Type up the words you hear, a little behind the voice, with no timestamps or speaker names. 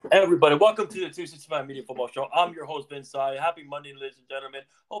Everybody, welcome to the 265 Media Football Show. I'm your host, Vince Sai. Happy Monday, ladies and gentlemen.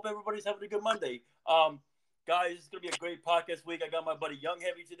 Hope everybody's having a good Monday. Guys, it's going to be a great podcast week. I got my buddy Young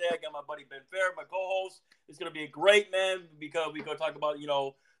Heavy today. I got my buddy Ben Fair, my co-host. It's going to be a great, man, because we're going to talk about,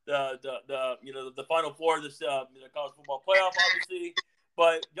 the Final Four of this the college football playoff, obviously.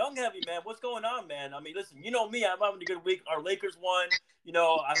 But Young Heavy, man, what's going on, man? I mean, listen, you know me. I'm having a good week. Our Lakers won.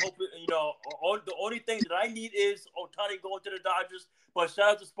 I hope, the only thing that I need is Otani going to the Dodgers. But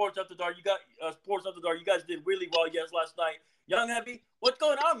shout out to Sports After Dark. You got Sports After Dark. You guys did really well, last night. Young Heavy, what's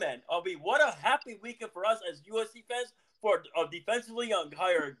going on, man? I mean, what a happy weekend for us as USC fans for defensively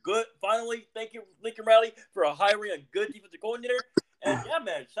hire a good. Finally, thank you, Lincoln Riley, for hiring a good defensive coordinator. And yeah,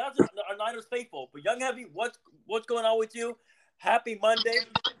 man, shout out to our Niners faithful. But Young Heavy, what's going on with you? Happy Monday.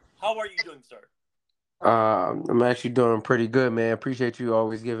 How are you doing, sir? I'm actually doing pretty good, man. Appreciate you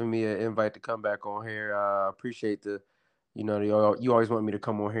always giving me an invite to come back on here. Appreciate you always want me to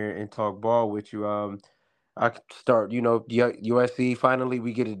come on here and talk ball with you. I could start, USC. Finally,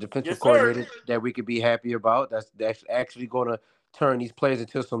 we get a defensive Yes, sir. coordinator that we could be happy about. That's actually going to turn these players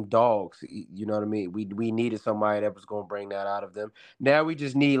into some dogs. You know what I mean? We needed somebody that was going to bring that out of them. Now we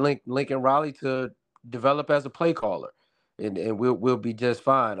just need Lincoln Riley to develop as a play caller, and we'll be just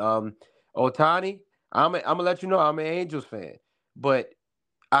fine. Otani, I'm gonna let you know I'm an Angels fan, but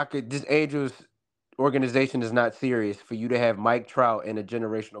this Angels organization is not serious for you to have Mike Trout and a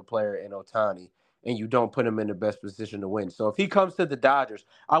generational player in Otani, and you don't put him in the best position to win. So if he comes to the Dodgers,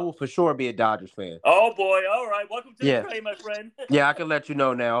 I will for sure be a Dodgers fan. Oh boy! All right, welcome to the Yeah, train, my friend. yeah, I can let you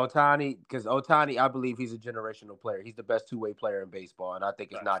know now, Otani, because Otani, I believe he's a generational player. He's the best two-way player in baseball, and I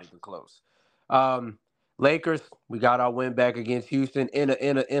think it's not even close. Um, Lakers, we got our win back against Houston in a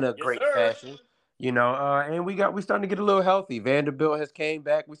Yes, great sir. fashion, and we starting to get a little healthy. Vanderbilt has came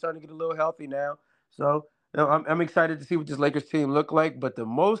back. We starting to get a little healthy now, so I'm excited to see what this Lakers team look like. But the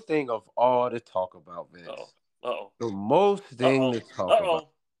most thing of all to talk about, Uh-oh. Vince, Uh-oh. the most thing Uh-oh. to talk about. Uh-oh.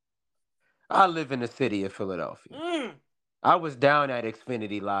 I live in the city of Philadelphia. Mm. I was down at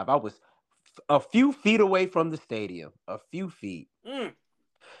Xfinity Live. I was a few feet away from the stadium. A few feet. Mm.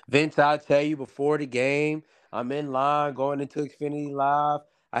 Vince, I tell you, before the game, I'm in line going into Xfinity Live.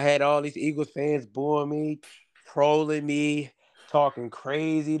 I had all these Eagles fans booing me, trolling me, talking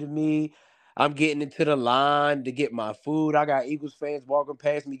crazy to me. I'm getting into the line to get my food. I got Eagles fans walking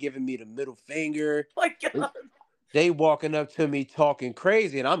past me, giving me the middle finger. My God. They walking up to me talking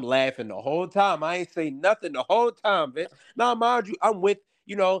crazy, and I'm laughing the whole time. I ain't say nothing the whole time, Vince. Now, mind you, I'm with,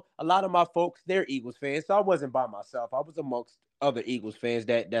 a lot of my folks, they're Eagles fans, so I wasn't by myself. I was amongst other Eagles fans.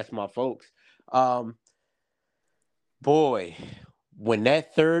 That's my folks. Um, Boy, when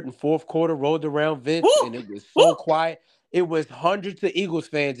that third and fourth quarter rolled around, Vince, Woo! and it was Woo! so quiet, it was hundreds of Eagles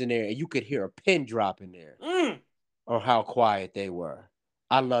fans in there, and you could hear a pin drop in there Mm. on how quiet they were.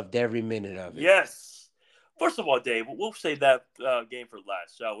 I loved every minute of it. Yes. First of all, Dave, we'll save that game for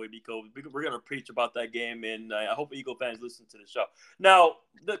last, shall we? Because we're going to preach about that game, and I hope Eagle fans listen to the show. Now,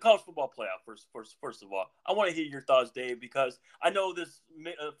 the college football playoff. First of all, I want to hear your thoughts, Dave, because I know this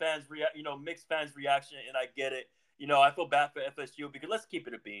mixed fans reaction, and I get it. I feel bad for FSU because let's keep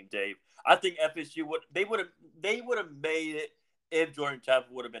it a beam, Dave. I think FSU would have made it if Jordan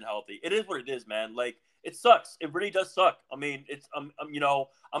Chapel would have been healthy. It is what it is, man. Like it sucks. It really does suck. I mean, I'm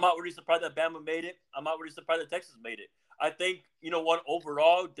not really surprised that Bama made it. I'm not really surprised that Texas made it. I think what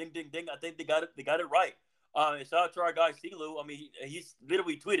overall, ding ding ding. I think they got it. They got it right. And shout out to our guy Silu. I mean, he's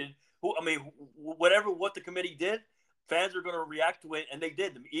literally tweeted what the committee did, fans are going to react to it, and they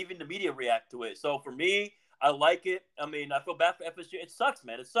did. Even the media react to it. So for me, I like it. I mean, I feel bad for FSU. It sucks,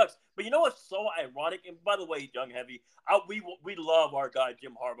 man. It sucks. But you know what's so ironic? And by the way, Young Heavy, we love our guy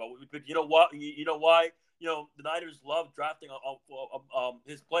Jim Harbaugh. You know what? You know why? The Niners love drafting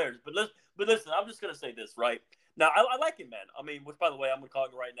his players. But listen, I'm just gonna say this right now. I like him, man. I mean, which by the way, I'm gonna call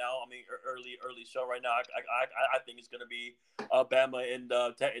him right now. I mean, early show right now. I think it's gonna be Bama and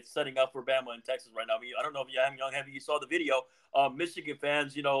it's setting up for Bama and Texas right now. I mean, I don't know if Young Heavy, you saw the video. Michigan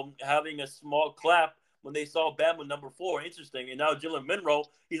fans, having a small clap when they saw Bama number 4. Interesting. And now Jalen Monroe,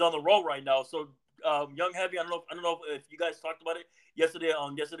 he's on the roll right now. So Young Heavy, I don't know if you guys talked about it yesterday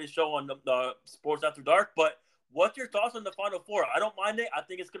on yesterday's show on the Sports After Dark, but what's your thoughts on the Final Four? I don't mind it. I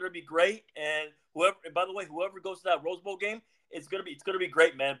think it's going to be great. And by the way, whoever goes to that Rose Bowl game, it's gonna be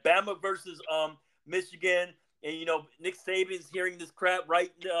great, man. Bama versus Michigan, and Nick Saban's hearing this crap,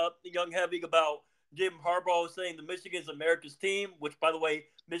 right? Young Heavy about Jim Harbaugh saying the Michigan's America's team, which by the way,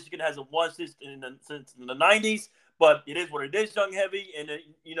 Michigan hasn't won since in the '90s. But it is what it is, Young Heavy, and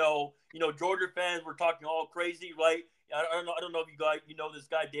Georgia fans were talking all crazy, right? I don't know if you guys this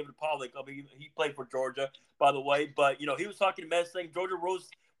guy David Pollock. I mean, he played for Georgia, by the way, but he was talking mess saying Georgia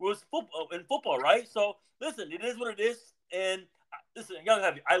was football in football, right? So listen, it is what it is. And listen, Young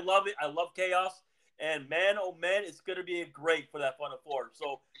Heavy, I love it. I love chaos. And man, oh man, it's gonna be great for that Final Four.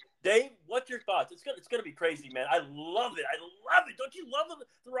 So, Dave, what's your thoughts? It's gonna be crazy, man. I love it. I love it. Don't you love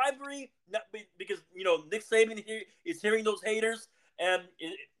the rivalry? Because Nick Saban here is hearing those haters. And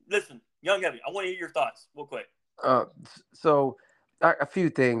listen, Young Heavy, I want to hear your thoughts real quick. Uh, so a few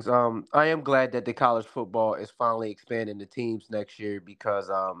things. I am glad that the college football is finally expanding the teams next year because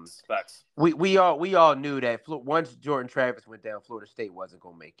Facts. we all knew that once Jordan Travis went down, Florida State wasn't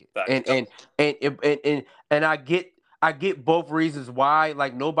gonna make it, Facts. and I get both reasons why.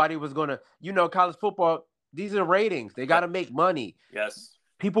 Like nobody was gonna, college football. These are ratings. They got Yep. to make money. Yes.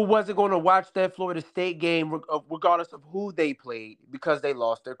 People wasn't going to watch that Florida State game regardless of who they played because they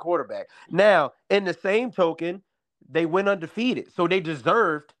lost their quarterback. Now, in the same token, they went undefeated, so they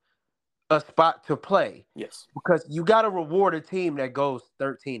deserved a spot to play Yes. because you got to reward a team that goes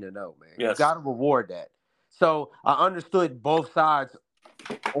 13-0, man. You Yes. got to reward that. So I understood both sides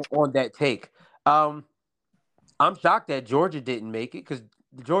on that take. Um, I'm shocked that Georgia didn't make it because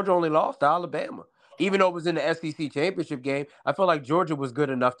Georgia only lost to Alabama. Even though it was in the SEC championship game, I felt like Georgia was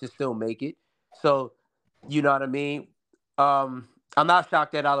good enough to still make it. So, you know what I mean? I'm not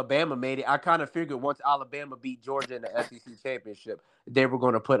shocked that Alabama made it. I kind of figured once Alabama beat Georgia in the SEC championship, they were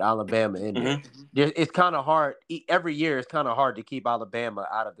going to put Alabama in there. Mm-hmm. It's kind of hard. Every year, it's kind of hard to keep Alabama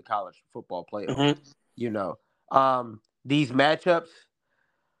out of the college football playoff. Mm-hmm. You know, these matchups,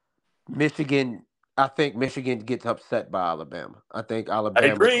 Michigan. I think Michigan gets upset by Alabama. I think I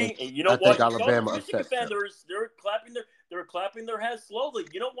Alabama. agree. And you know I think what? The Alabama Michigan upsets fan, them. they were clapping their hands slowly.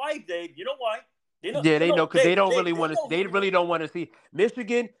 You know why, Dave? You know why? Yeah, they know because they Dave, don't Dave, really they want to. know They really don't want to see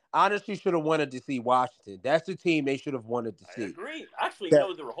Michigan. Honestly, should have wanted to see Washington. That's the team they should have wanted to I see. agree. Actually, That,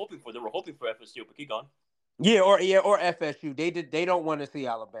 what they were hoping for? They were hoping for FSU, but keep going. or FSU. They don't want to see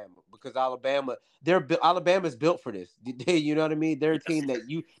Alabama because Alabama's built for this. You know what I mean? They're a Yes. team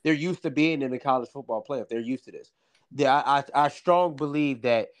they're used to being in the college football playoff. They're used to this. I strong believe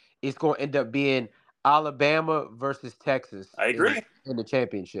that it's going to end up being Alabama versus Texas I in agree. the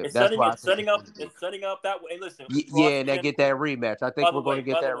championship. It's That's setting why I it's think setting it's up going to be. it's setting up that way. And listen, for us Yeah, and they being get that rematch. I think we're going to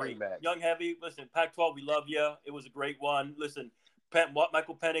get by the that way, rematch. Young Heavy, listen, Pac-12, we love you. It was a great one. Listen,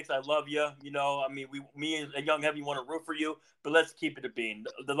 Michael Penix, I love you. I mean, me and Young Heavy want to root for you, but let's keep it a bean.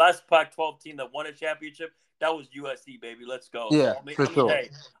 The last Pac-12 team that won a championship, that was USC, baby. Let's go. So Yeah, for sure. hey,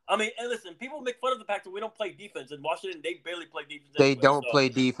 and listen, people make fun of the fact that we don't play defense. In Washington, they barely play defense They anyway. don't So play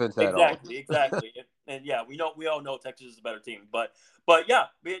defense at all. exactly. And yeah, we all know Texas is a better team, but yeah,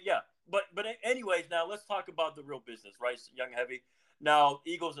 anyways, now let's talk about the real business, right? Young Heavy. Now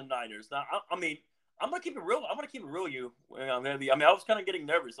Eagles and Niners. Now I mean, I'm gonna keep it real. I'm gonna keep it real. I mean, I was kind of getting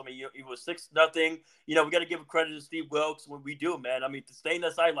nervous. I mean, it was 6-0. We got to give credit to Steve Wilkes when we do, man. I mean, to stay in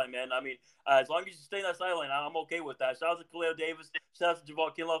that sideline, man. I mean, as long as you stay in that sideline, I'm okay with that. Shout out to Khalil Davis. Shout out to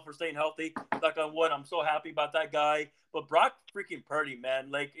Javal Kinlaw for staying healthy. Knock on wood. I'm so happy about that guy. But Brock freaking Purdy, man.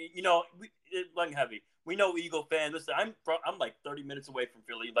 Like, Young Heavy. We know Eagle fans. Listen, I'm like 30 minutes away from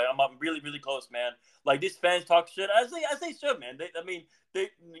Philly. Like I'm really really close, man. Like these fans talk shit as they should, man. Listen,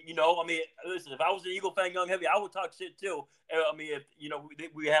 if I was an Eagle fan, Young Heavy, I would talk shit too. I mean,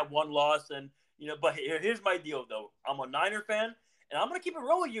 if we had one loss, and but here's my deal though. I'm a Niner fan, and I'm gonna keep it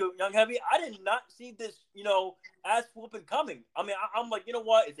real with you, Young Heavy. I did not see this, ass whooping coming. I mean, I'm like, you know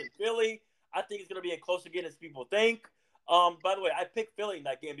what? It's in Philly. I think it's gonna be as close again as people think. By the way, I picked Philly in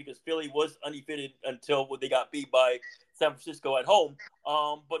that game because Philly was undefeated until they got beat by San Francisco at home.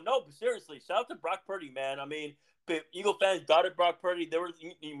 But no, but seriously, shout out to Brock Purdy, man. I mean, Eagle fans doubted Brock Purdy. There was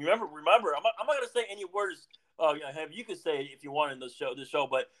remember. I'm not gonna say any words. You can say it if you want in this show.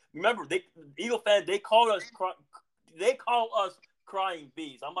 But remember, Eagle fans they call us crying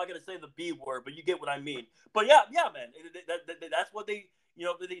bees. I'm not gonna say the B word, but you get what I mean. But yeah, man. That's what they.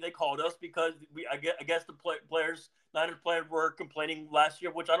 They called us because I guess the players, Niners players, were complaining last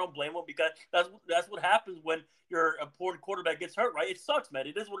year, which I don't blame them because that's what happens when your important quarterback gets hurt, right? It sucks, man.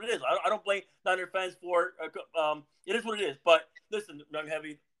 It is what it is. I don't blame Niner fans for it is what it is. But listen, Young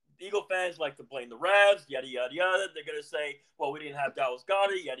Heavy, Eagle fans like to blame the refs, yada yada yada. They're gonna say, well, we didn't have Dallas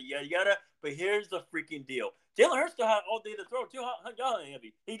Goedert, yada yada yada. But here's the freaking deal: Jalen Hurts still had all day to throw too. Young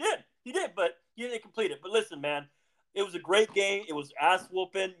Heavy, he did, but he didn't complete it. But listen, man. It was a great game. It was ass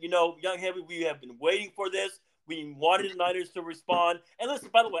whooping. Young Heavy, we have been waiting for this. We wanted the Niners to respond. And listen,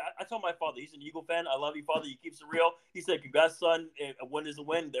 by the way, I told my father, he's an Eagle fan. I love you, father. He keeps it real. He said, congrats, son. A win is a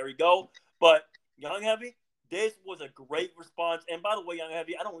win. There we go. But Young Heavy, this was a great response. And by the way, Young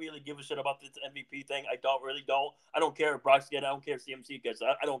Heavy, I don't really give a shit about this MVP thing. I don't. I don't care if Brock's get it. I don't care if CMC gets it.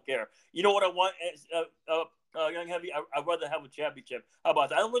 I don't care. You know what I want? Young Heavy. I'd rather have a championship. How about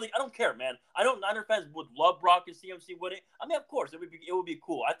that? I don't care, man. I know Niner fans would love Brock and CMC winning. I mean, of course, it would be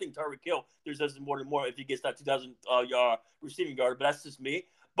cool. I think Tyreek Hill deserves more if he gets that 2,000 yard receiving yard. But that's just me.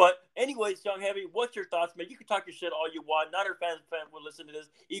 But anyways, Young Heavy, what's your thoughts, man? You can talk your shit all you want. Niner fans would listen to this.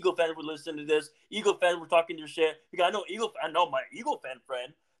 Eagle fans would listen to this. Eagle fans were talking your shit. Because I know my Eagle fan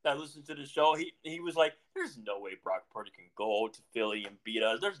friend that listened to the show. He was like, "There's no way Brock Purdy can go to Philly and beat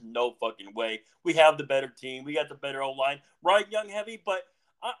us. There's no fucking way. We have the better team. We got the better O line, right, Young Heavy?" But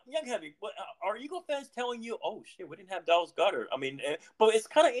Young Heavy, what are Eagle fans telling you? Oh shit, we didn't have Dallas Goedert. I mean, but it's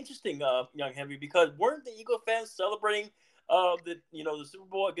kind of interesting, Young Heavy, because weren't the Eagle fans celebrating the Super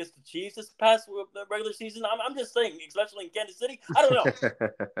Bowl against the Chiefs this past regular season? I'm just saying, especially in Kansas City. I don't know,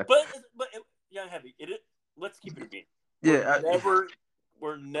 but Young Heavy, let's keep it a beat.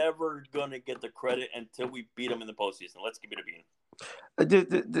 We're never gonna get the credit until we beat them in the postseason. Let's keep it a beat.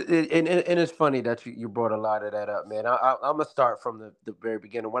 And it's funny that you brought a lot of that up, man. I'm gonna start from the very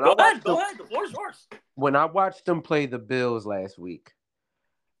beginning. Go ahead. The floor is yours. When I watched them play the Bills last week,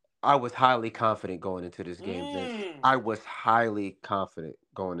 I was highly confident going into this game, Vince. I was highly confident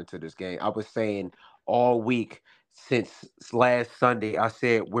going into this game. I was saying all week since last Sunday, I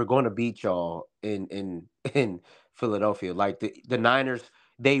said we're going to beat y'all in Philadelphia. Like the Niners,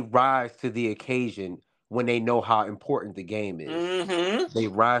 they rise to the occasion when they know how important the game is. Mm-hmm. They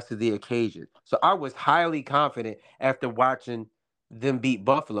rise to the occasion. So I was highly confident after watching them beat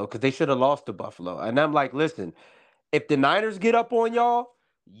Buffalo because they should have lost to Buffalo. And I'm like, listen, if the Niners get up on y'all,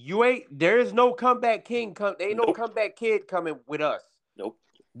 there is no comeback king. Ain't no comeback kid coming with us. Nope.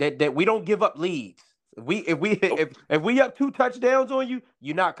 That we don't give up leads. If we up 2 touchdowns on you,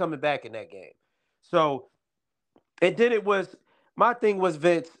 you're not coming back in that game. So, and then my thing was,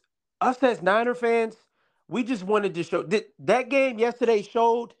 Vince, us as Niner fans, we just wanted to show that game yesterday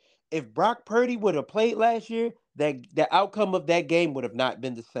showed if Brock Purdy would have played last year, that the outcome of that game would have not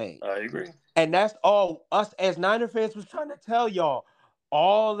been the same. I agree. And that's all us as Niner fans was trying to tell y'all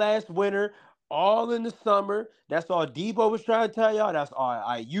all last winter, all in the summer. That's all Debo was trying to tell y'all. That's all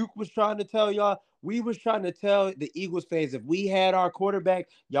Ayuk was trying to tell y'all. We was trying to tell the Eagles fans if we had our quarterback,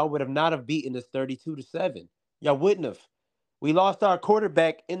 y'all would have not have beaten us 32-7. Y'all wouldn't have. We lost our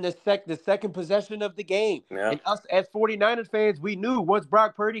quarterback in the second possession of the game. Yeah. And us as 49ers fans, we knew once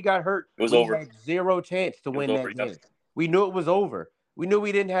Brock Purdy got hurt, we had zero chance to win that game. We knew it was over. We knew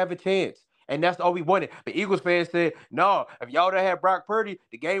we didn't have a chance. And that's all we wanted. But Eagles fans said, no, if y'all would have had Brock Purdy,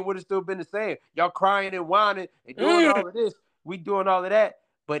 the game would have still been the same. Y'all crying and whining and doing all of this. We doing all of that.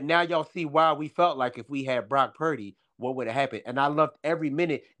 But now y'all see why we felt like if we had Brock Purdy, what would have happened. And I loved every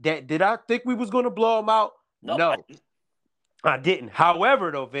minute. Did I think we was going to blow him out? No. I didn't.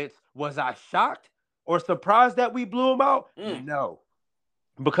 However, though, Vince, was I shocked or surprised that we blew him out? No.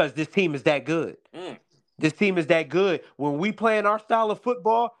 Because this team is that good. This team is that good. When we play in our style of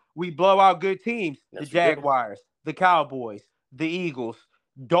football, we blow out good teams. The Jaguars, the Cowboys, the Eagles,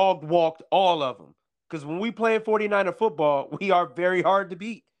 dog walked all of them. Because when we play in 49er football, we are very hard to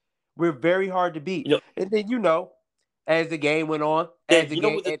beat. We're very hard to beat. Yep. And then, as the game went on, you know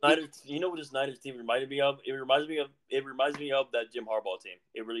what this Niners team reminded me of? It reminds me of that Jim Harbaugh team.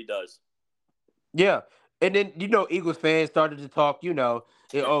 It really does. Yeah. And then, Eagles fans started to talk,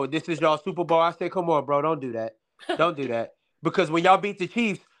 oh, this is y'all Super Bowl. I said, come on, bro, don't do that. Don't do that. Because when y'all beat the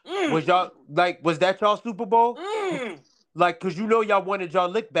Chiefs, was that y'all Super Bowl? Because y'all wanted y'all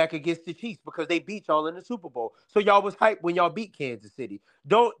lick back against the Chiefs because they beat y'all in the Super Bowl. So y'all was hyped when y'all beat Kansas City.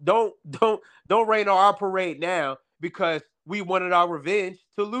 Don't rain on our parade now because we wanted our revenge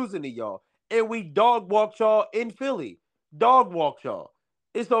to losing to y'all. And we dog walked y'all in Philly. Dog walked y'all.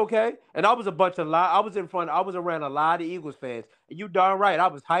 It's okay. And I was I was around a lot of Eagles fans. And you darn right. I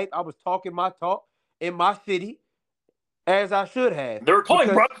was hyped. I was talking my talk in my city. As I should have. They were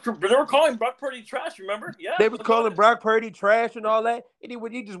calling Brock Purdy trash, remember? Yeah. They was calling Brock Purdy trash and all that. And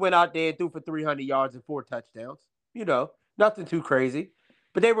he just went out there and threw for 300 yards and 4 touchdowns. Nothing too crazy.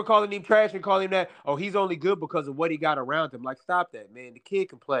 But they were calling him trash and calling him that, oh, he's only good because of what he got around him. Like, stop that, man. The kid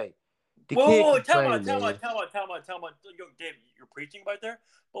can play. Whoa, tell me. Yo, Dave, you're preaching right there.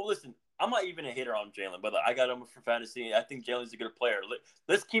 But listen, I'm not even a hater on Jalen, but I got him for fantasy. I think Jalen's a good player.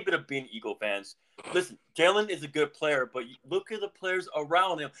 Let's keep it a being Eagle fans. Listen, Jalen is a good player, but look at the players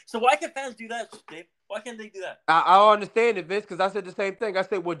around him. So why can't fans do that, Dave? Why can't they do that? I understand it, Vince, because I said the same thing. I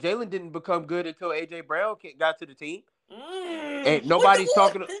said, well, Jalen didn't become good until A.J. Brown got to the team. And nobody's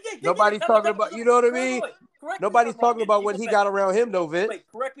talking about, you know what I mean? Nobody's talking about when he got around him, though, Vince. Wait,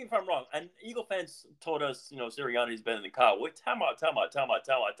 correct me if I'm wrong. And Eagle fans told us, Sirianni's better than Kyle. Wait, time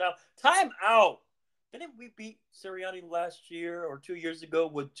out. Didn't we beat Sirianni last year or 2 years ago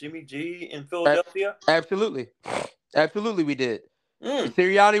with Jimmy G in A- Philadelphia? Absolutely, absolutely, we did. Mm.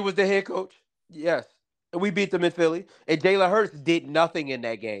 Sirianni was the head coach. Yes, and we beat them in Philly. And Jalen Hurts did nothing in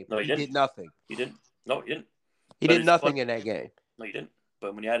that game. No, he He didn't. did nothing. He didn't. No, he didn't. He But did it's fun. nothing in that game. No, you didn't.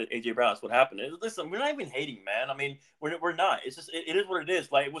 But when you had AJ Brown, that's what happened. Listen, we're not even hating, man. I mean, we're not. It's just it is what it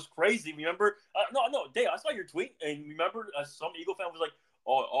is. Like it was crazy. Remember? No, Dave. I saw your tweet, and remember, some Eagle fan was like,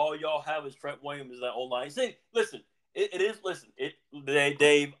 "Oh, all y'all have is Trent Williams that O line." Say, listen, it is. Listen,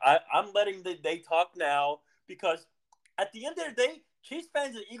 Dave. I'm letting they talk now because at the end of the day, Chiefs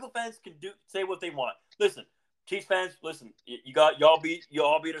fans and Eagle fans can say what they want. Listen, Chiefs fans, listen. You got y'all beat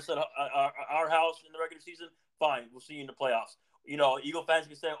us at our house in the regular season. Fine, we'll see you in the playoffs. Eagle fans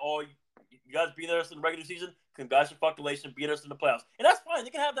can say, "Oh, you guys beat us in the regular season. Congratulations, beat us in the playoffs," and that's fine.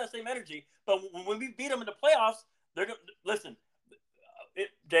 They can have that same energy. But when we beat them in the playoffs, they're gonna listen.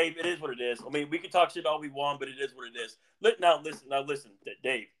 Dave, it is what it is. I mean, we can talk shit all we want, but it is what it is. Listen,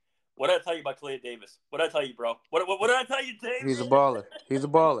 Dave. What did I tell you about Clay Davis? What did I tell you, bro? What did I tell you, Dave? He's a baller. He's a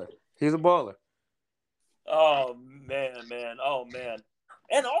baller. He's a baller. Oh man. Oh man.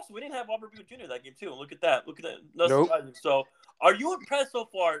 And also, we didn't have Robert Beal Jr. that game too. And look at that. Look at that. Not Nope. surprising. So, are you impressed so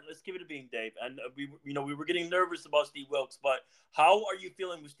far? Let's give it a being, Dave. And we were getting nervous about Steve Wilkes, but how are you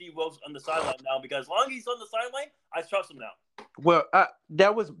feeling with Steve Wilkes on the sideline now? Because as long as he's on the sideline, I trust him now. Well,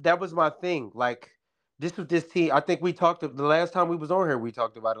 that was my thing. Like this was this team. I think we talked the last time we was on here. We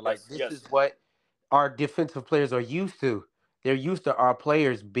talked about it. Like Yes, this is yes. what our defensive players are used to. They're used to our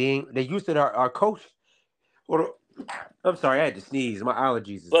players being. They're used to our coach. Hold on. I'm sorry, I had to sneeze. My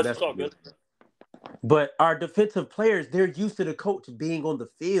allergies is Bless you. It's all messing me. good. But our defensive players, they're used to the coach being on the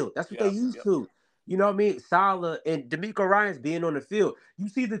field. That's what they're Yeah. used Yep. to. You know what I mean? Salah and D'Amico Ryans being on the field. You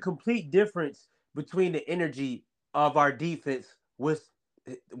see the complete difference between the energy of our defense with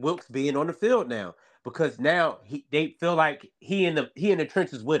Wilkes being on the field now. Because now they feel like he in the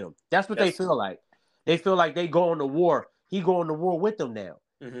trenches with them. That's what they Yes. feel like. They feel like they go on the war. He going to war with them now.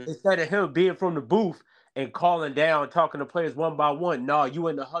 Mm-hmm. Instead of him being from the booth and calling down, talking to players one by one. No, you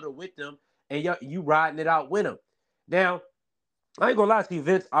in the huddle with them and you riding it out with him. Now, I ain't gonna lie to you,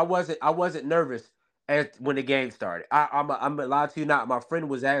 Vince. I wasn't nervous when the game started. I'm gonna lie to you not. My friend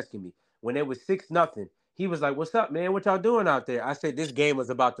was asking me when it was 6-0. He was like, "What's up, man? What y'all doing out there?" I said, "This game was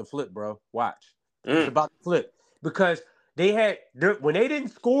about to flip, bro. Watch, it's Mm. about to flip because when they didn't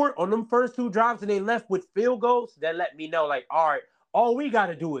score on them first two drives and they left with field goals. That let me know, like, all right, all we got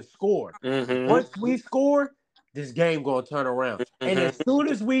to do is score. Mm-hmm. Once we score, this game gonna turn around. And as Mm-hmm. soon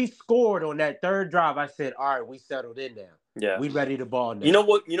as we scored on that third drive, I said, "All right, we settled in now. Yeah. We ready to ball You now." know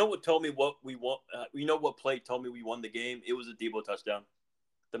what? You know what told me what we won. You know what play told me we won the game? It was a Debo touchdown.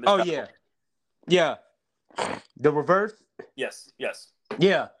 The missed Oh tackle. yeah, yeah. The reverse. Yes. Yes.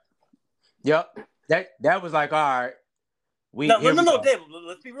 Yeah, yep. That was like, all right, we No, no, here no, we no, go. Dave.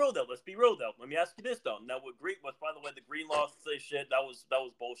 Let's be real though. Let's be real though. Let me ask you this though. Now, what Green was, by the way, the Green law say shit. That was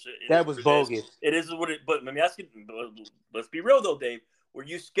bullshit. It is That was what it is. bogus. It is what it. But let me ask you. Let's be real though, Dave. Were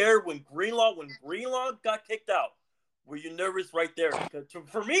you scared when Greenlaw got kicked out? Were you nervous right there? Because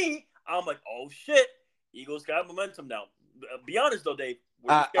for me, I'm like, oh shit, Eagles got momentum now. Be honest though, Dave.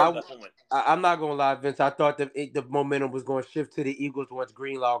 Were you I, scared at I, that moment? I'm not gonna lie, Vince. I thought the momentum was going to shift to the Eagles once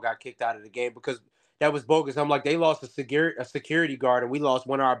Greenlaw got kicked out of the game because that was bogus. I'm like, they lost a security guard and we lost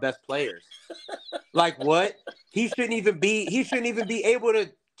one of our best players. Like what? He shouldn't even be. He shouldn't even be able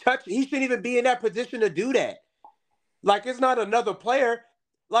to touch. He shouldn't even be in that position to do that. Like it's not another player.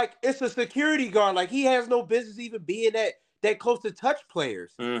 Like it's a security guard. Like he has no business even being that close to touch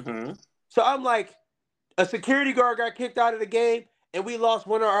players. Mm-hmm. So I'm like, a security guard got kicked out of the game, and we lost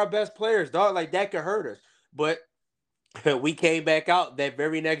one of our best players, dog. Like that could hurt us. But we came back out that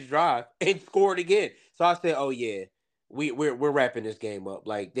very next drive and scored again. So I said, "Oh yeah, we're wrapping this game up.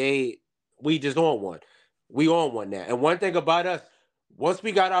 Like we just on one. We on one now. And one thing about us, once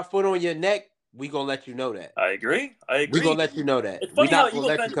we got our foot on your neck, we gonna let you know that. I agree. I We gonna agree. let you know that. It's We funny how not gonna Eagle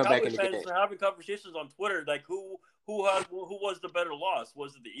let you fans and come back in Cowboys the fans game. are having conversations on Twitter like who was the better loss?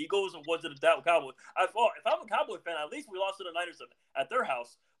 Was it the Eagles or was it the Dallas Cowboys? If I'm a Cowboy fan, at least we lost to the Niners at their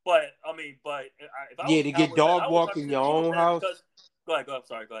house. But I mean, if I Yeah, was a to get Cowboy fan, dog I would walked talk in to the your Eagle own fans house. because go ahead. I'm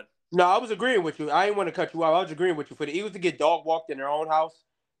sorry. Go ahead. No, I was agreeing with you. I didn't want to cut you out. I was agreeing with you. For the Eagles to get dog walked in their own house,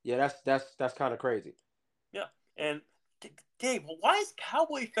 yeah, that's kind of crazy. Yeah, and Dave, why is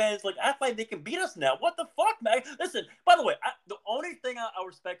Cowboy fans like act like they can beat us now? What the fuck, man? Listen, by the way, the only thing I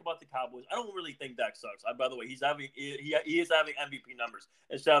respect about the Cowboys, I don't really think Dak sucks. By the way, he is having MVP numbers,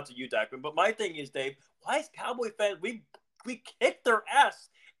 and shout out to you, Dak. But my thing is, Dave, why is Cowboy fans we kicked their ass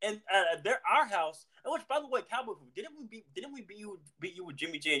and at our house? And which, by the way, Cowboy, didn't we beat you with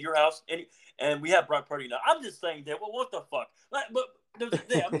Jimmy G in your house? and we have Brock Purdy now. I'm just saying that. Well, what the fuck? Like, but there's a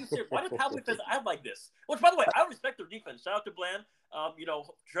day. I'm just serious. Why do Cowboy fans act like this? Which, by the way, I respect their defense. Shout out to Bland.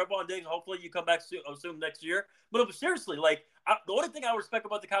 Trevon Diggs. Hopefully, you come back soon next year. But seriously, like the only thing I respect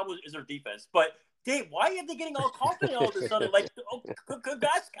about the Cowboys is their defense. But Dave, why are they getting all confident all of a sudden? Like,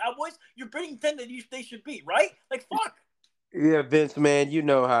 congrats, Cowboys. You're bringing 10 that they should beat, right? Like, fuck. Yeah, Vince, man, you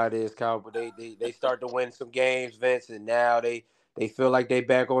know how it is, Cowboy. They start to win some games, Vince, and now they feel like they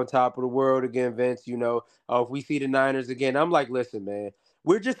back on top of the world again, Vince. If we see the Niners again, I'm like, listen, man,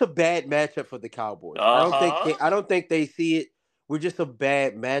 we're just a bad matchup for the Cowboys. I Uh don't think huh. they, I don't think they see it. We're just a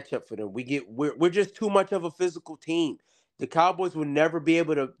bad matchup for them. We're just too much of a physical team. The Cowboys will never be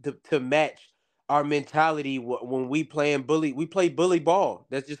able to match our mentality when we playing bully. We play bully ball.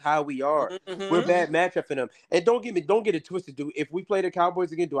 That's just how we are. We're a Mm-hmm. bad matchup for them. And don't get it twisted. If we play the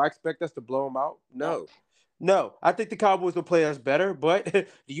Cowboys again, do I expect us to blow them out? No. No. I think the Cowboys will play us better. But do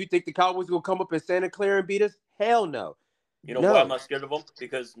you think the Cowboys will come up in Santa Clara and beat us? Hell no. You know why I'm No. not scared of them?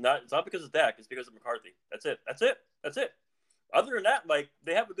 It's not because of Dak. It's because of McCarthy. That's it. That's it. That's it. Other than that, like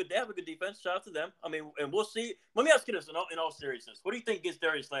they have a good defense. Shout out to them. I mean, and we'll see. Let me ask you this in all seriousness: what do you think gets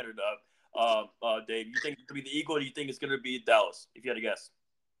Darius Leonard, Dave? You think it's gonna be the Eagle, or do you think it's gonna be Dallas? If you had to guess.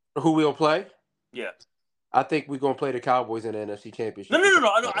 Who will play? Yeah. I think we're gonna play the Cowboys in the NFC No, Championship. no, no,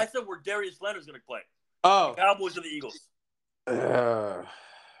 no. I know. I said where Darius Leonard's gonna play. The Oh. Cowboys or the Eagles. I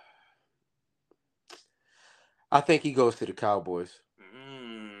think he goes to the Cowboys.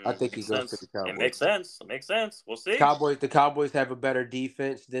 I think he Makes goes to sense. the It Cowboys. makes sense. It makes sense. We'll see. The Cowboys have a better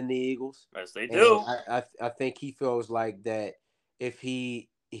defense than the Eagles, Yes, they and do. I think he feels like that if he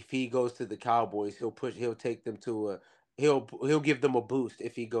goes to the Cowboys, he'll take them to he'll give them a boost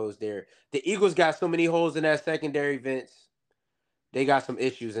if he goes there. The Eagles got so many holes in that secondary, Vince. They got some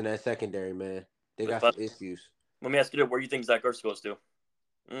issues in that secondary, man. They got some issues. Let me ask you this: where do you think Zach Ertz goes to?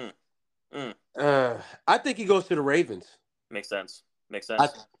 Mm, mm. I think he goes to the Ravens. Makes sense. Makes I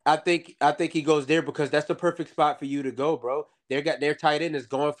sense. I think he goes there because that's the perfect spot for you to go, bro. Their tight end is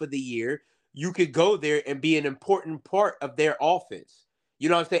gone for the year. You could go there and be an important part of their offense. You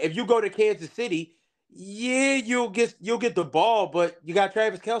know what I'm saying? If you go to Kansas City, yeah, you'll get the ball, but you got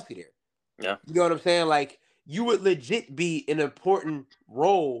Travis Kelce there. Yeah. You know what I'm saying? Like you would legit be an important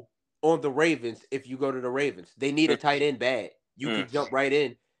role on the Ravens if you go to the Ravens. They need a Mm, tight end bad. You mm. can jump right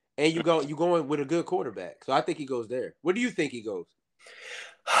in, and you going with a good quarterback. So I think he goes there. Where do you think he goes?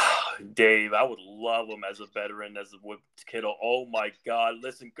 Dave, I would love him as a veteran, as a with Kittle. Oh my God!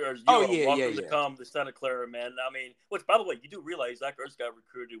 Listen, Kurz, you Oh are yeah, yeah, welcome to yeah. come to Santa Clara, man. I mean, which by the way, you do realize Zach Ertz got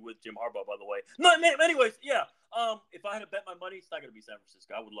recruited with Jim Harbaugh, by the way. No, man, anyways, yeah. If I had to bet my money, it's not gonna be San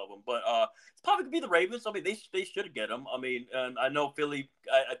Francisco. I would love him, but it's probably gonna be the Ravens. I mean, they should get him. I mean, and I know Philly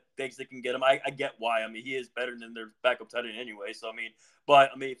I thinks they can get him. I get why. I mean, he is better than their backup tight end anyway. So I mean,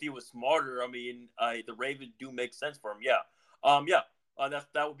 but I mean, if he was smarter, I mean, the Ravens do make sense for him. Yeah. Yeah.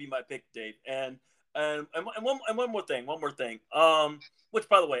 That would be my pick, Dave. And one more thing. Which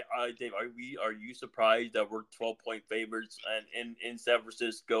by the way, Dave, are you surprised that we're 12-point favorites and in San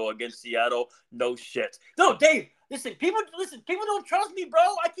Francisco against Seattle? No shit. No, Dave. People don't trust me, bro.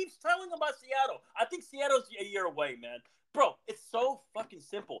 I keep telling them about Seattle. I think Seattle's a year away, man. Bro, it's so fucking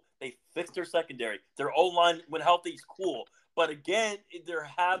simple. They fixed their secondary. Their O-line, when healthy, is cool. But again, they're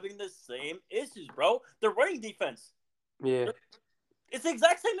having the same issues, bro. Their running defense. Yeah, It's the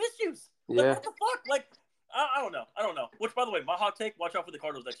exact same issues. Like, yeah. what the fuck? Like, I don't know. I don't know. Which, by the way, my hot take: watch out for the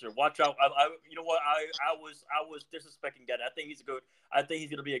Cardinals next year. Watch out. You know what? I was disrespecting Gett. I think he's a good. I think he's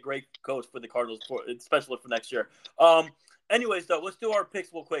going to be a great coach for the Cardinals, especially for next year. Anyways, though, let's do our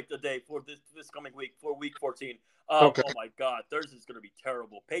picks real quick today for this coming week for Week 14. Okay. Oh my God, Thursday's going to be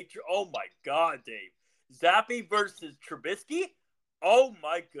terrible. Oh my God, Dave. Zappy versus Trubisky. Oh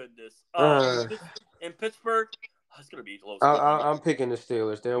my goodness. Uh, In Pittsburgh. It's gonna be low I, scoring. I, I'm picking the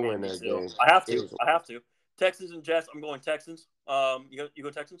Steelers. They'll Man, win me that too. game. I have to. Steelers. I have to. Texans and Jets. I'm going Texans. You go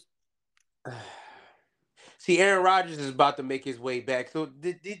Texans. See, Aaron Rodgers is about to make his way back. So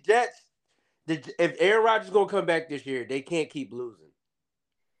the Jets, if Aaron Rodgers is gonna come back this year, they can't keep losing.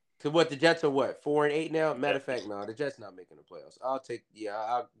 So what? The Jets are what 4-8 now? Matter Yeah. of fact, no, the Jets not making the playoffs. I'll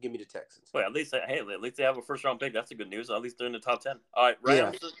give me the Texans. Well, at least they have a first round pick. That's the good news. At least they're in the top 10. All right, Yeah,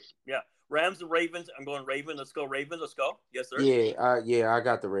 Rams. Yeah, Rams and Ravens. I'm going Ravens. Let's go Ravens. Let's go. Yes, sir. yeah. I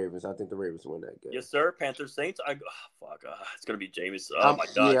got the Ravens. I think the Ravens win that game. Yes, sir. Panthers Saints. Fuck. It's gonna be Jameis. Oh my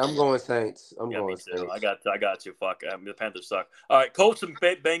God. I'm going Saints. I'm Yeah, me going too. Saints. I got you. Fuck. The Panthers suck. All right, Colts and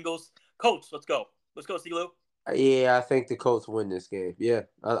Bengals. Colts. Let's go. Let's go, CeeLo. Yeah, I think the Colts win this game. Yeah,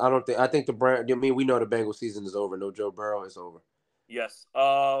 I don't think. I think the Browns. I mean, we know the Bengals season is over. No Joe Burrow, it's over. Yes.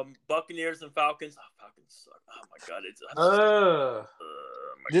 Buccaneers and Falcons. Oh, Falcons suck. Oh my god, oh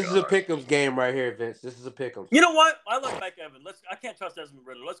my This is a god. pick'ems game right here, Vince. This is a pick'ems. You know what? I like Mike Evans. I can't trust Desmond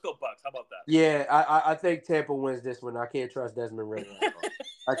Ritter. Let's go Bucks. How about that? Yeah, I think Tampa wins this one. I can't trust Desmond Ritter at all.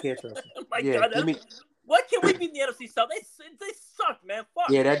 I can't trust him. Oh my Yeah, god, give me. why can't we be in the NFC South? They suck, man. Fuck.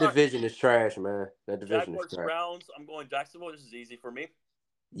 Yeah, that All right. division is trash, man. That division is Jaguars, trash. Browns. I'm going Jacksonville. This is easy for me.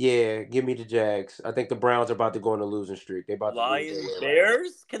 Yeah, give me the Jags. I think the Browns are about to go on a losing streak. They about to lose their Lions, way right now.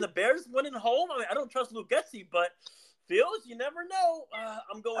 Bears. Can the Bears win at home? I mean, I don't trust Luke Getsy, but Fields, you never know.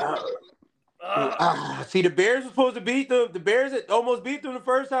 I'm going. See, the Bears were supposed to beat them. The Bears almost beat them the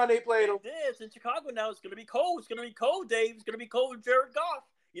first time they played them. It's in Chicago now. It's going to be cold. It's going to be cold, Dave. It's going to be cold with Jared Goff.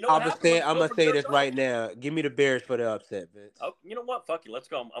 You know what I'm gonna say this right now. Give me the Bears for the upset, Vince. Oh, you know what? Fuck it. Let's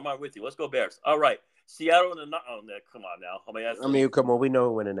go. I'm out with you. Let's go Bears. All right. Seattle and the come on now. I mean, come on. We know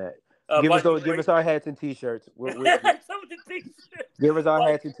who winning that. Give us our hats and T-shirts. Give us our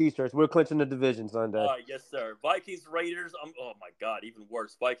hats and T-shirts. We're clinching the division Sunday. Yes, sir. Vikings, Raiders. Oh my God, even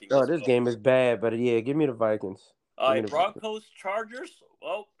worse. Vikings. Oh, this game is bad, but yeah, give me the Vikings. All right, Broncos, Chargers.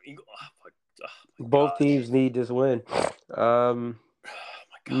 Well, both teams need this win. Oh my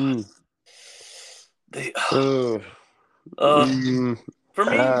God. For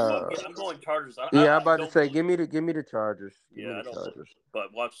me, I'm going Chargers. I'm about to say, give me the Chargers. I don't. Chargers.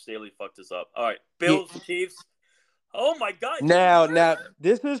 But watch Staley fuck this up. All right, Bills, Chiefs. Oh my God! Now,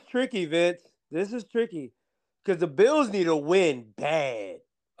 this is tricky, Vince. This is tricky because the Bills need a win bad.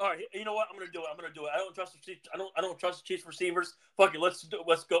 All right, you know what? I'm gonna do it. I don't trust the Chiefs. I don't trust the Chiefs receivers. Fuck it. Let's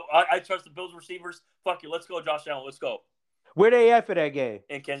go. I trust the Bills receivers. Fuck it. Let's go, Josh Allen. Let's go. Where they at for that game?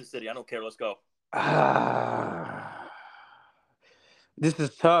 In Kansas City. I don't care. Let's go. This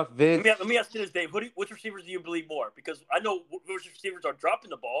is tough, Vince. Let me ask you this, Dave. Which receivers do you believe more? Because I know which receivers are dropping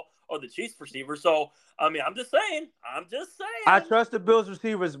the ball or the Chiefs receivers. So, I mean, I'm just saying. I trust the Bills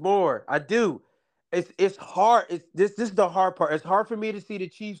receivers more. I do. It's hard. This is the hard part. It's hard for me to see the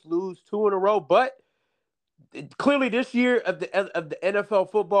Chiefs lose 2 in a row, but clearly this year of the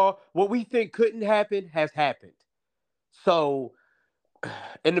NFL football, what we think couldn't happen has happened. So,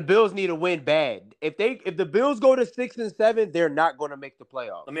 and the Bills need a win bad. If the Bills go to 6 and 7, they're not going to make the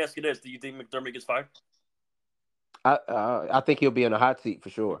playoffs. Let me ask you this: do you think McDermott gets fired? I think he'll be on the hot seat for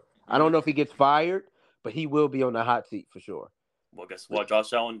sure. I don't know if he gets fired, but he will be on the hot seat for sure. Well, guess what,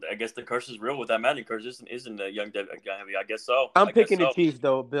 Josh Allen? I guess the curse is real with that Madden curse. Isn't a young heavy? I guess so. I'm picking the Chiefs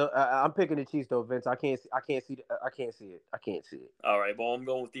though, Bill. I'm picking the Chiefs though, Vince. I can't see it. All right, well, I'm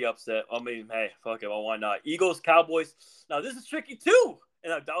going with the upset. I mean, hey, fuck it. Well, why not? Eagles, Cowboys. Now this is tricky too,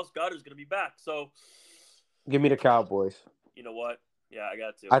 and Dallas Goedert's going to be back. So, give me the Cowboys. You know what? Yeah, I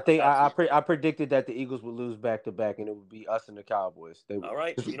got to. I think I predicted that the Eagles would lose back to back, and it would be us and the Cowboys. All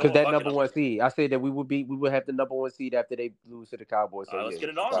right, because that number 1 seed. I said that we would have the number 1 seed after they lose to the Cowboys. So all right, let's get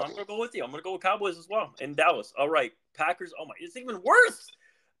it on. I'm gonna go with you. I'm gonna go with Cowboys as well in Dallas. All right, Packers. Oh my, it's even worse.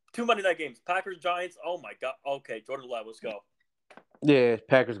 2 Monday night games. Packers, Giants. Oh my God. Okay, Jordan Love. Let's go. Yeah,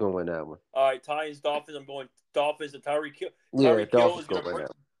 Packers gonna win that one. All right, Titans, Dolphins. I'm going Dolphins and Tyreek Hill. Yeah, Dolphins gonna win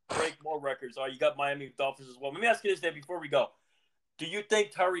that. Break more records. All right, you got Miami Dolphins as well. Let me ask you this, Dave, before we go. Do you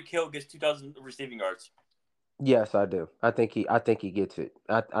think Tyreek Hill gets 2,000 receiving yards? Yes, I do. I think he gets it.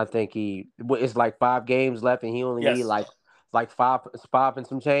 I think it's like 5 games left, and he only need like five and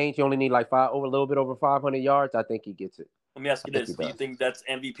some change. He only need like a little bit over 500 yards. I think he gets it. Let me ask you this: do you think that's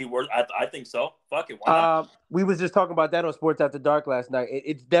MVP worth? I think so. Fuck it, why not? We was just talking about that on Sports After Dark last night.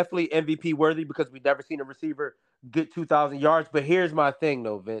 It's definitely MVP worthy because we've never seen a receiver get 2,000 yards. But here's my thing,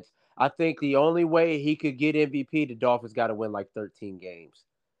 though, Vince. I think the only way he could get MVP, the Dolphins got to win like 13 games.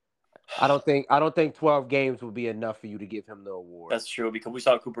 I don't think 12 games would be enough for you to give him the award. That's true because we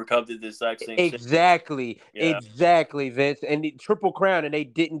saw Cooper Kupp did the exact same Exactly, Vince. And the Triple Crown, and they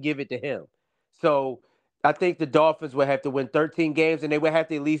didn't give it to him. So I think the Dolphins would have to win 13 games, and they would have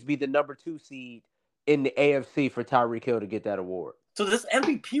to at least be the number 2 seed in the AFC for Tyreek Hill to get that award. So this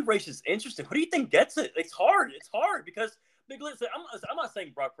MVP race is interesting. Who do you think gets it? It's hard because listen, I'm not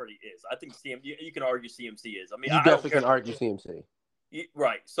saying Brock Purdy is. I think you can argue CMC is. I mean, you definitely can argue CMC.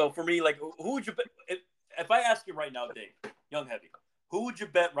 Right. So for me, like, who would you bet? If I ask you right now, Dave, Young Heavy, who would you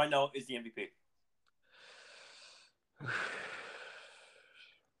bet right now is the MVP?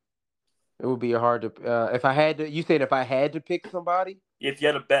 It would be hard to if I had to. You said if I had to pick somebody. If you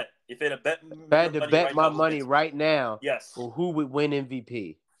had to bet, if I had to bet my money right now, yes, for who would win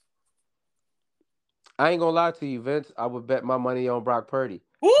MVP. I ain't gonna lie to you, Vince. I would bet my money on Brock Purdy.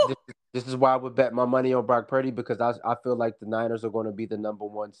 This is why I would bet my money on Brock Purdy because I feel like the Niners are going to be the number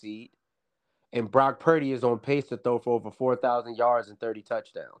 1 seed, and Brock Purdy is on pace to throw for over 4,000 yards and 30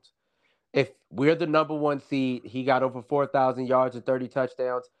 touchdowns. if we're the number one seed, he got over 4,000 yards and 30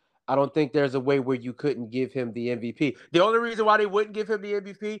 touchdowns. I don't think there's a way where you couldn't give him the MVP. The only reason why they wouldn't give him the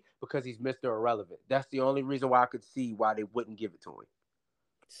MVP because he's Mr. Irrelevant. That's the only reason why I could see why they wouldn't give it to him.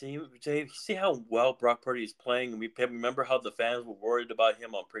 See, Dave, see how well Brock Purdy is playing. We remember how the fans were worried about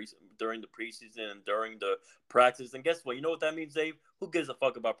him during the preseason and during the practice. And guess what? You know what that means, Dave? Who gives a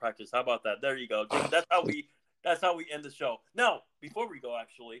fuck about practice? How about that? There you go, Dave. That's how we end the show. Now, before we go,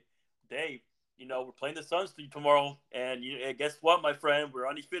 actually, Dave, we're playing the Suns tomorrow, and guess what, my friend? We're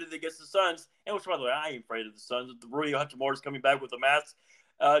undefeated against the Suns. And which, by the way, I ain't afraid of the Suns. The Rudy Hachimura is coming back with a mask.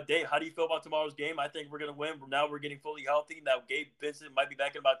 Dave, how do you feel about tomorrow's game? I think we're going to win. Now we're getting fully healthy. Now Gabe Vincent might be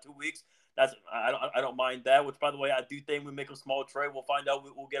back in about 2 weeks. I don't mind that. Which, by the way, I do think we make a small trade. We'll find out.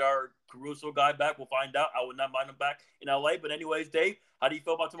 We'll get our Caruso guy back. We'll find out. I would not mind him back in LA. But anyways, Dave, how do you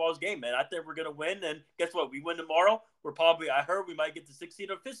feel about tomorrow's game, man? I think we're going to win. And guess what? We win tomorrow. I heard we might get the 6th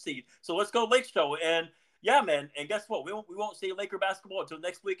seed or 5th seed. So let's go Lake Show. And yeah, man. And guess what? We won't see Laker basketball until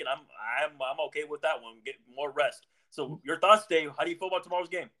next week. And I'm okay with that one. Get more rest. So your thoughts, Dave? How do you feel about tomorrow's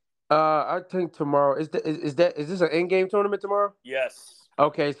game? I think tomorrow is this an in-game tournament tomorrow? Yes.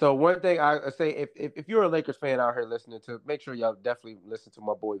 Okay, so one thing I say, if you're a Lakers fan out here listening to, make sure y'all definitely listen to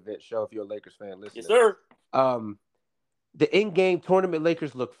my boy Vince show. If you're a Lakers fan listening, Yes, sir. Um, the in-game tournament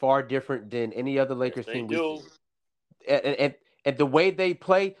Lakers look far different than any other Yes, Lakers they team we do. see, and the way they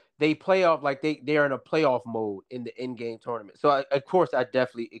play off like they're in a playoff mode in the in-game tournament. So of course I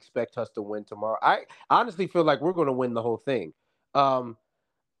definitely expect us to win tomorrow. I honestly feel like we're going to win the whole thing. Um,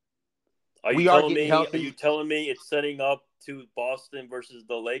 Are you we are telling getting me? Are healthy. you telling me it's setting up to Boston versus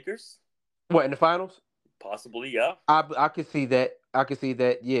the Lakers? What in the finals? Possibly, yeah. I can see that. I can see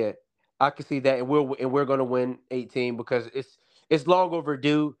that. Yeah, I can see that, and we're gonna win 18 because it's long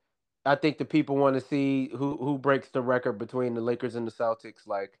overdue. I think the people want to see who breaks the record between the Lakers and the Celtics.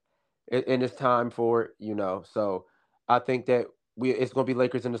 Like, and it's time for it, So I think that it's gonna be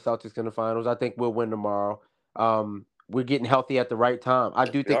Lakers and the Celtics in the finals. I think we'll win tomorrow. We're getting healthy at the right time. I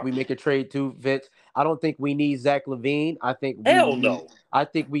Yes, do we think are. we make a trade too, Vince. I don't think we need Zach Levine. Hell no. I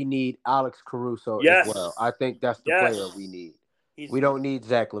think we need Alex Caruso as well. I Yes. think that's the player we Yes. need. He's We don't need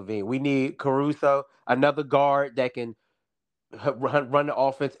Zach Levine. We need Caruso, another guard that can run the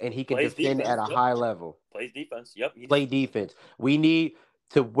offense and he can plays defend defense. at a Yep. high level, Plays defense. Yep. play defense. We need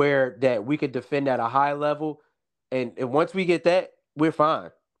to where that we can defend at a high level, and once we get that, we're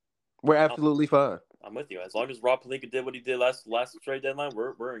fine. We're absolutely fine. I'm with you. As long as Rob Pelinka did what he did last trade deadline,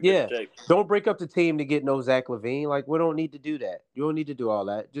 we're in good Yeah. shape. Don't break up the team to get no Zach Levine. Like, we don't need to do that. You don't need to do all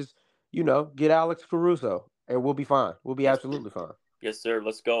that. Just, get Alex Caruso and we'll be fine. We'll be Yes. absolutely fine. Yes, sir.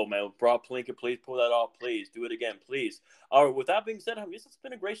 Let's go, man. Rob Pelinka, please pull that off. Please do it again, please. All right. With that being said, this has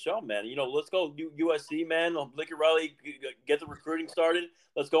been a great show, man. Let's go USC, man. Lincoln Riley, get the recruiting started.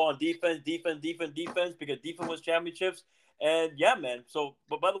 Let's go on defense, because defense wins championships. And yeah, man. So,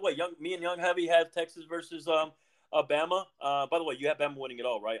 but by the way, me and Young Heavy have Texas versus Bama. By the way, you have Bama winning it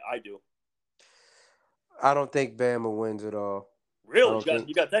all, right? I do. I don't think Bama wins it all. I Really? don't think.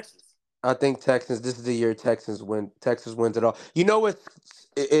 You got Texas. I think Texans. This is the year Texans win. Texas wins it all. You know what?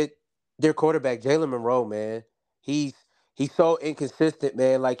 Their quarterback Jalen Monroe, man. He's he's so inconsistent,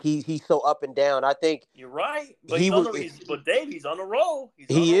 man. Like he's so up and down. I think You're right, but he was. but Dave, he's on a roll. He's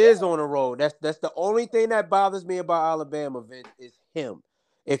on a He is roll. on a roll. That's the only thing that bothers me about Alabama, Vince, is him.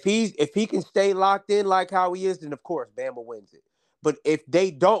 If he can stay locked in like how he is, then of course Bama wins it. But if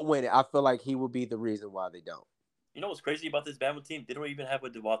they don't win it, I feel like he will be the reason why they don't. You know what's crazy about this Bama team? They don't even have a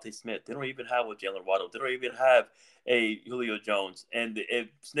Devontae Smith. They don't even have a Jalen Waddle. They don't even have a Julio Jones. And if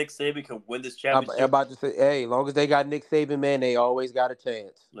Nick Saban can win this I'm championship, about to say, hey, as long as they got Nick Saban, man, they always got a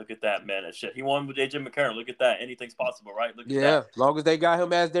chance. look at that, man. That shit. He won with AJ McCarron. Look at that. Anything's possible, right? Look at Yeah, that. as long as they got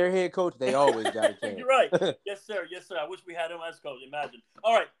him as their head coach, they always got a You're chance. right. Yes, sir. Yes, sir. I wish we had him as coach. Imagine.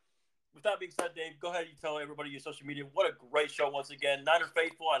 All right. With that being said, Dave, go ahead and tell everybody your social media. What a great show once again. Niner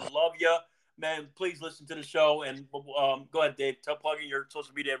Faithful, I love you. Man, please listen to the show. And go ahead, Dave. Plug in your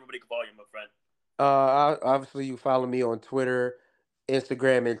social media. Everybody can follow you, my friend. Obviously, you follow me on Twitter,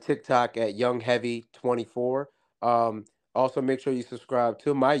 Instagram, and TikTok at YoungHeavy24. Um, Also, make sure you subscribe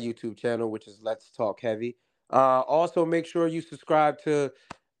to my YouTube channel, which is Let's Talk Heavy. Also, make sure you subscribe to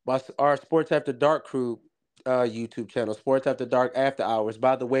our Sports After Dark crew YouTube channel, Sports After Dark After Hours.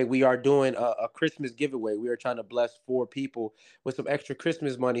 By the way, we are doing a Christmas giveaway. We are trying to bless 4 people with some extra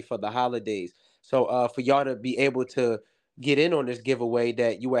Christmas money for the holidays. So, for y'all to be able to get in on this giveaway,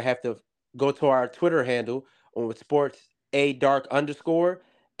 that you would have to go to our Twitter handle on Sports A Dark underscore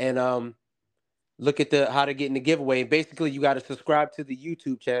and look at the how to get in the giveaway. And basically, you got to subscribe to the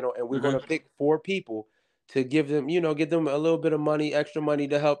YouTube channel, and we're Mm-hmm. gonna pick 4 people to give them, get them a little bit of money, extra money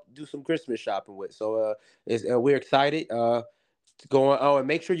to help do some Christmas shopping with. So we're excited. To go on. Oh, and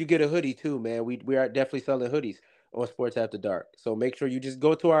make sure you get a hoodie too, man. We are definitely selling hoodies on Sports After Dark. So make sure you just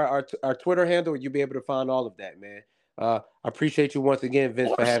go to our Twitter handle, and you'll be able to find all of that, man. I appreciate you once again,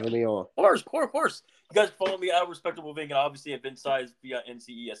 Vince, for having me on. Of course. You guys follow me at Respectable Ving, and obviously at Vince Size via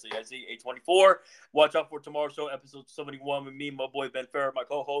NCESAIZ824. Watch out for tomorrow's show, episode 71, with me, my boy Ben Farrer, my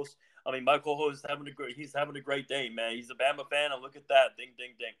co-host. My co-host is having a great day, man. He's a Bama fan, and look at that, ding,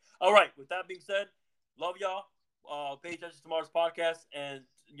 ding, ding. All right, with that being said, love y'all. Pay attention to tomorrow's podcast, and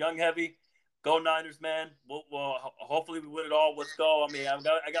Young Heavy, go Niners, man. We'll hopefully we win it all. Let's go. I'm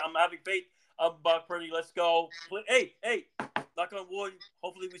having faith. Buck Purdy, let's go. Hey, knock on wood.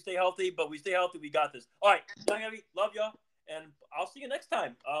 Hopefully we stay healthy, but we stay healthy. We got this. All right, Young Heavy, love y'all, and I'll see you next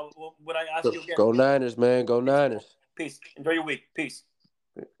time. When I ask you again. Go Niners, man. Go Niners. Peace. Enjoy your week. Peace.